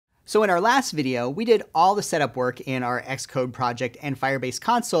So in our last video, we did all the setup work in our Xcode project and Firebase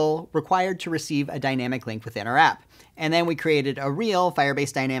console required to receive a dynamic link within our app. And then we created a real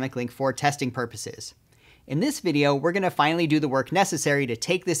Firebase dynamic link for testing purposes. In this video, we're going to finally do the work necessary to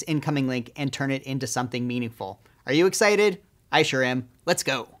take this incoming link and turn it into something meaningful. Are you excited? I sure am. Let's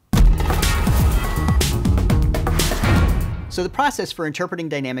go. So the process for interpreting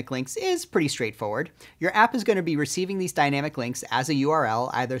dynamic links is pretty straightforward. Your app is going to be receiving these dynamic links as a URL,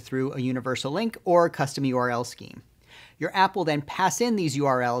 either through a universal link or a custom URL scheme. Your app will then pass in these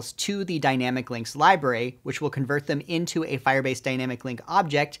URLs to the dynamic links library, which will convert them into a Firebase dynamic link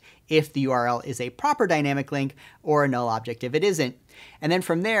object if the URL is a proper dynamic link, or a null object if it isn't. And then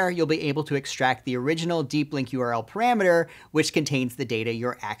from there, you'll be able to extract the original deep link URL parameter, which contains the data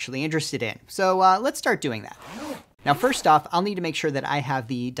you're actually interested in. So let's start doing that. Now, first off, I'll need to make sure that I have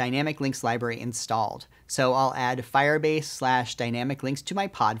the dynamic links library installed. So I'll add Firebase/dynamic links to my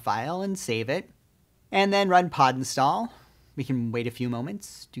pod file and save it, and then run pod install. We can wait a few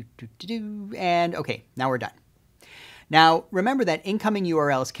moments. And okay, now we're done. Now, remember that incoming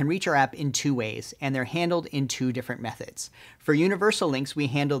URLs can reach our app in two ways, and they're handled in two different methods. For universal links, we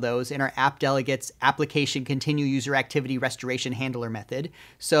handle those in our app delegates application continue user activity restoration handler method.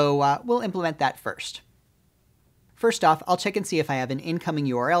 So we'll implement that first. First off, I'll check and see if I have an incoming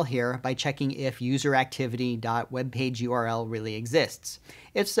URL here by checking if useractivity.webpageURL really exists.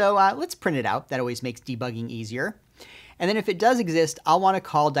 If so, let's print it out. That always makes debugging easier. And then if it does exist, I'll want to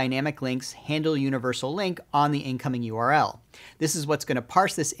call dynamic links handle universal link on the incoming URL. This is what's going to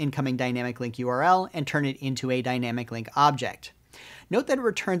parse this incoming dynamic link URL and turn it into a dynamic link object. Note that it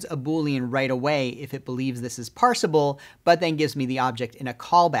returns a Boolean right away if it believes this is parsable, but then gives me the object in a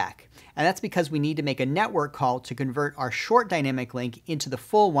callback. And that's because we need to make a network call to convert our short dynamic link into the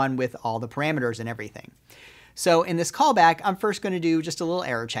full one with all the parameters and everything. So in this callback, I'm first going to do just a little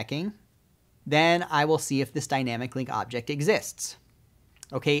error checking. Then I will see if this dynamic link object exists.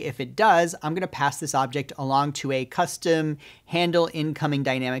 Okay, if it does, I'm going to pass this object along to a custom handle incoming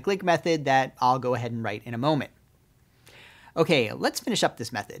dynamic link method that I'll go ahead and write in a moment. Okay, let's finish up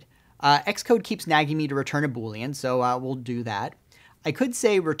this method. Xcode keeps nagging me to return a Boolean, so we'll do that. I could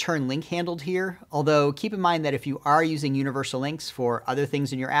say return link handled here, although keep in mind that if you are using universal links for other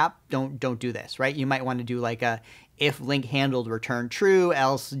things in your app, don't do this, right? You might want to do like a if link handled return true,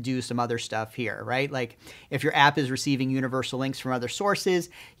 else do some other stuff here, right? Like if your app is receiving universal links from other sources,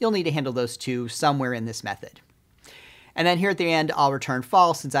 you'll need to handle those too somewhere in this method. And then here at the end, I'll return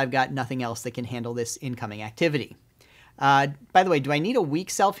false since I've got nothing else that can handle this incoming activity. By the way, do I need a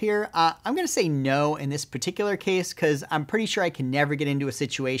weak self here? I'm going to say no in this particular case because I'm pretty sure I can never get into a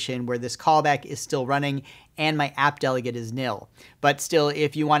situation where this callback is still running and my app delegate is nil. But still,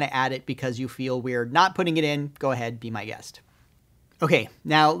 if you want to add it because you feel weird not putting it in, go ahead, be my guest. Okay,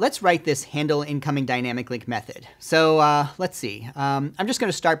 now let's write this handle incoming dynamic link method. So let's see. I'm just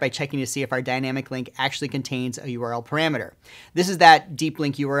going to start by checking to see if our dynamic link actually contains a URL parameter. This is that deep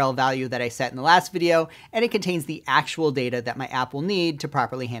link URL value that I set in the last video, and it contains the actual data that my app will need to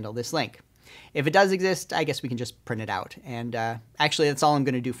properly handle this link. If it does exist, I guess we can just print it out. And actually, that's all I'm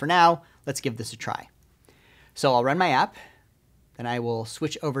going to do for now. Let's give this a try. So I'll run my app, then I will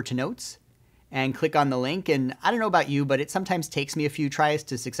switch over to Notes and click on the link. And I don't know about you, but it sometimes takes me a few tries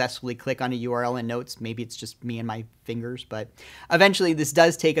to successfully click on a URL in Notes. Maybe it's just me and my fingers, but eventually this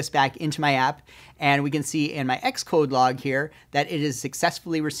does take us back into my app. And we can see in my Xcode log here that it has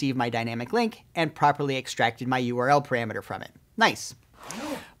successfully received my dynamic link and properly extracted my URL parameter from it. Nice.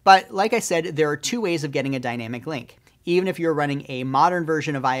 But like I said, there are two ways of getting a dynamic link. Even if you're running a modern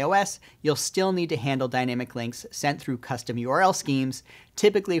version of iOS, you'll still need to handle dynamic links sent through custom URL schemes,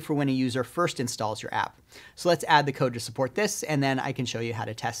 typically for when a user first installs your app. So let's add the code to support this, and then I can show you how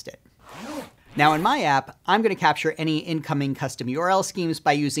to test it. Now in my app, I'm going to capture any incoming custom URL schemes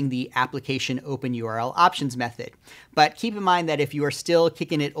by using the application open URL options method. But keep in mind that if you are still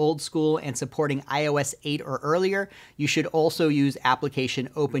kicking it old school and supporting iOS 8 or earlier, you should also use application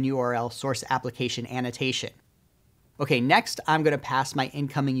open URL source application annotation. Okay, next I'm going to pass my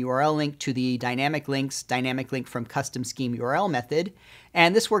incoming URL link to the dynamic links dynamic link from custom scheme URL method.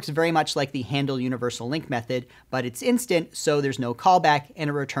 And this works very much like the handle universal link method, but it's instant, so there's no callback and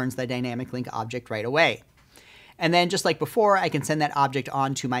it returns the dynamic link object right away. And then just like before, I can send that object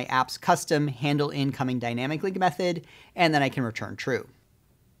on to my app's custom handle incoming dynamic link method, and then I can return true.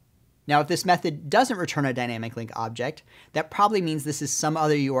 Now, if this method doesn't return a dynamic link object, that probably means this is some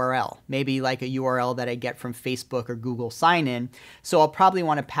other URL, maybe like a URL that I get from Facebook or Google sign-in, so I'll probably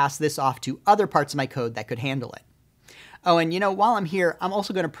want to pass this off to other parts of my code that could handle it. Oh, and while I'm here, I'm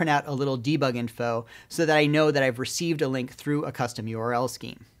also going to print out a little debug info so that I know that I've received a link through a custom URL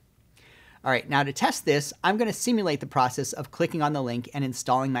scheme. All right, now to test this, I'm going to simulate the process of clicking on the link and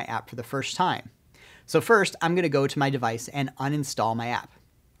installing my app for the first time. So first, I'm going to go to my device and uninstall my app.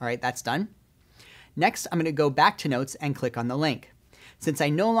 All right, that's done. Next, I'm going to go back to Notes and click on the link. Since I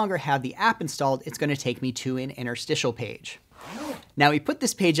no longer have the app installed, it's going to take me to an interstitial page. Now, we put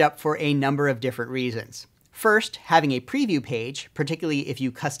this page up for a number of different reasons. First, having a preview page, particularly if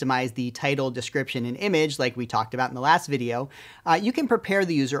you customize the title, description, and image like we talked about in the last video, you can prepare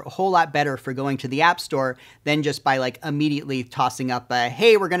the user a whole lot better for going to the App Store than just by immediately tossing up a,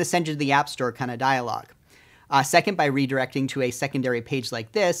 hey, we're going to send you to the App Store kind of dialogue. Second, by redirecting to a secondary page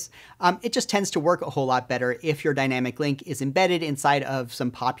like this, it just tends to work a whole lot better if your dynamic link is embedded inside of some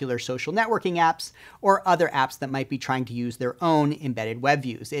popular social networking apps or other apps that might be trying to use their own embedded web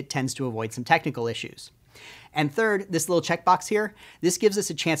views. It tends to avoid some technical issues. And third, this little checkbox here, this gives us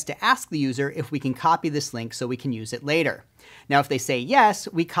a chance to ask the user if we can copy this link so we can use it later. Now, if they say yes,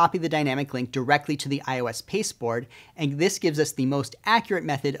 we copy the dynamic link directly to the iOS pasteboard, and this gives us the most accurate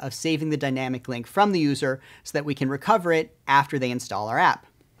method of saving the dynamic link from the user so that we can recover it after they install our app.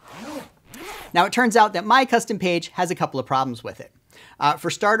 Now, it turns out that my custom page has a couple of problems with it. For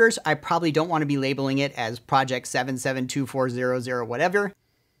starters, I probably don't want to be labeling it as project 772400 whatever.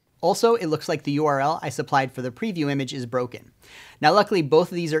 Also, it looks like the URL I supplied for the preview image is broken. Now, luckily, both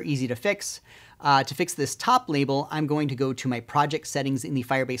of these are easy to fix. To fix this top label, I'm going to go to my project settings in the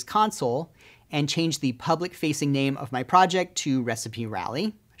Firebase console and change the public-facing name of my project to Recipe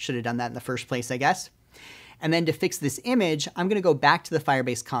Rally. Should have done that in the first place, I guess. And then to fix this image, I'm going to go back to the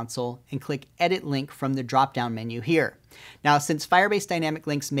Firebase console and click Edit Link from the drop-down menu here. Now, since Firebase Dynamic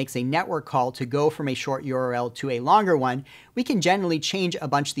Links makes a network call to go from a short URL to a longer one, we can generally change a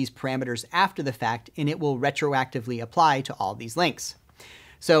bunch of these parameters after the fact, and it will retroactively apply to all these links.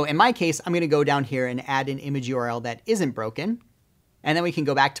 So in my case, I'm going to go down here and add an image URL that isn't broken. And then we can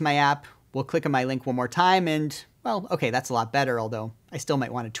go back to my app. We'll click on my link one more time, and, well, okay, that's a lot better, although I still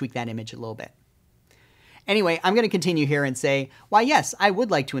might want to tweak that image a little bit. Anyway, I'm going to continue here and say, why yes, I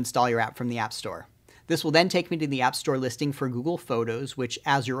would like to install your app from the App Store. This will then take me to the App Store listing for Google Photos, which,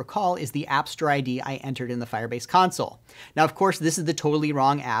 as you recall, is the App Store ID I entered in the Firebase console. Now, of course, this is the totally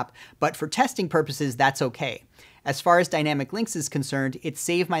wrong app, but for testing purposes, that's okay. As far as Dynamic Links is concerned, it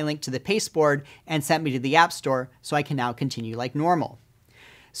saved my link to the pasteboard and sent me to the App Store, so I can now continue like normal.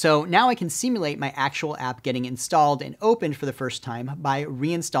 So now I can simulate my actual app getting installed and opened for the first time by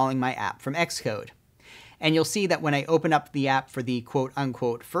reinstalling my app from Xcode. And you'll see that when I open up the app for the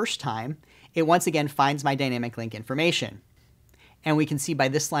quote-unquote first time, it once again finds my dynamic link information. And we can see by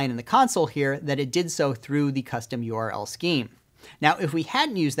this line in the console here that it did so through the custom URL scheme. Now, if we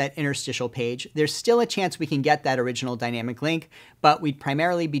hadn't used that interstitial page, there's still a chance we can get that original dynamic link, but we'd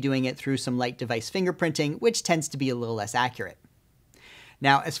primarily be doing it through some light device fingerprinting, which tends to be a little less accurate.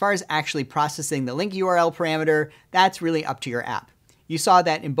 Now, as far as actually processing the link URL parameter, that's really up to your app. You saw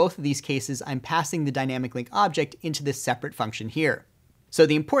that in both of these cases, I'm passing the dynamic link object into this separate function here. So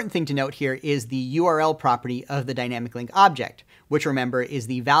the important thing to note here is the URL property of the dynamic link object, which remember is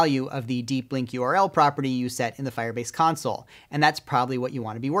the value of the deep link URL property you set in the Firebase console. And that's probably what you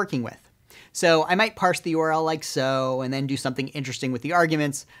want to be working with. So I might parse the URL like so, and then do something interesting with the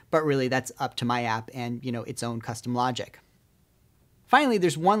arguments, but really that's up to my app and, its own custom logic. Finally,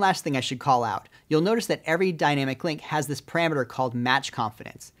 there's one last thing I should call out. You'll notice that every dynamic link has this parameter called match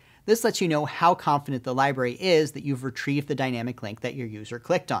confidence. This lets you know how confident the library is that you've retrieved the dynamic link that your user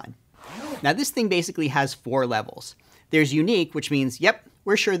clicked on. Now, this thing basically has 4 levels. There's unique, which means, yep,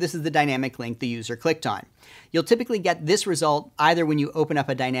 we're sure this is the dynamic link the user clicked on. You'll typically get this result either when you open up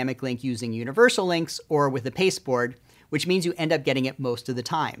a dynamic link using universal links or with a pasteboard, which means you end up getting it most of the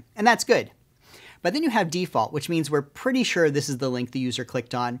time. And that's good. But then you have default, which means we're pretty sure this is the link the user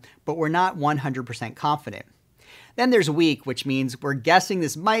clicked on, but we're not 100% confident. Then there's weak, which means we're guessing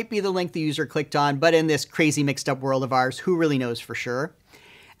this might be the link the user clicked on, but in this crazy mixed up world of ours, who really knows for sure?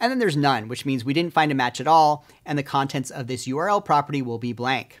 And then there's none, which means we didn't find a match at all, and the contents of this URL property will be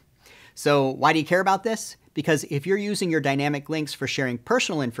blank. So why do you care about this? Because if you're using your dynamic links for sharing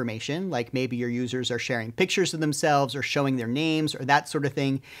personal information, like maybe your users are sharing pictures of themselves or showing their names or that sort of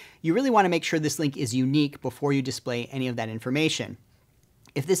thing, you really want to make sure this link is unique before you display any of that information.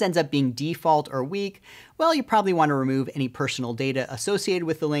 If this ends up being default or weak, well, you probably want to remove any personal data associated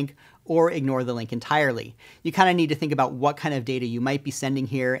with the link or ignore the link entirely. You kind of need to think about what kind of data you might be sending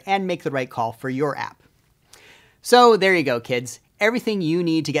here and make the right call for your app. So there you go, kids. Everything you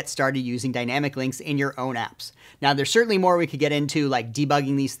need to get started using dynamic links in your own apps. Now, there's certainly more we could get into, like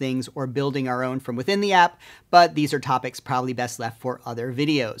debugging these things or building our own from within the app, but these are topics probably best left for other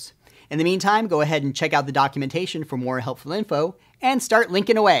videos. In the meantime, go ahead and check out the documentation for more helpful info and start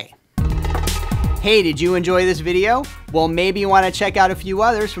linking away. Hey, did you enjoy this video? Well, maybe you want to check out a few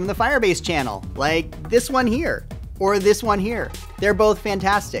others from the Firebase channel, like this one here, or this one here. They're both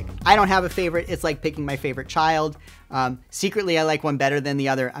fantastic. I don't have a favorite. It's like picking my favorite child. Secretly, I like one better than the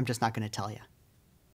other. I'm just not going to tell you.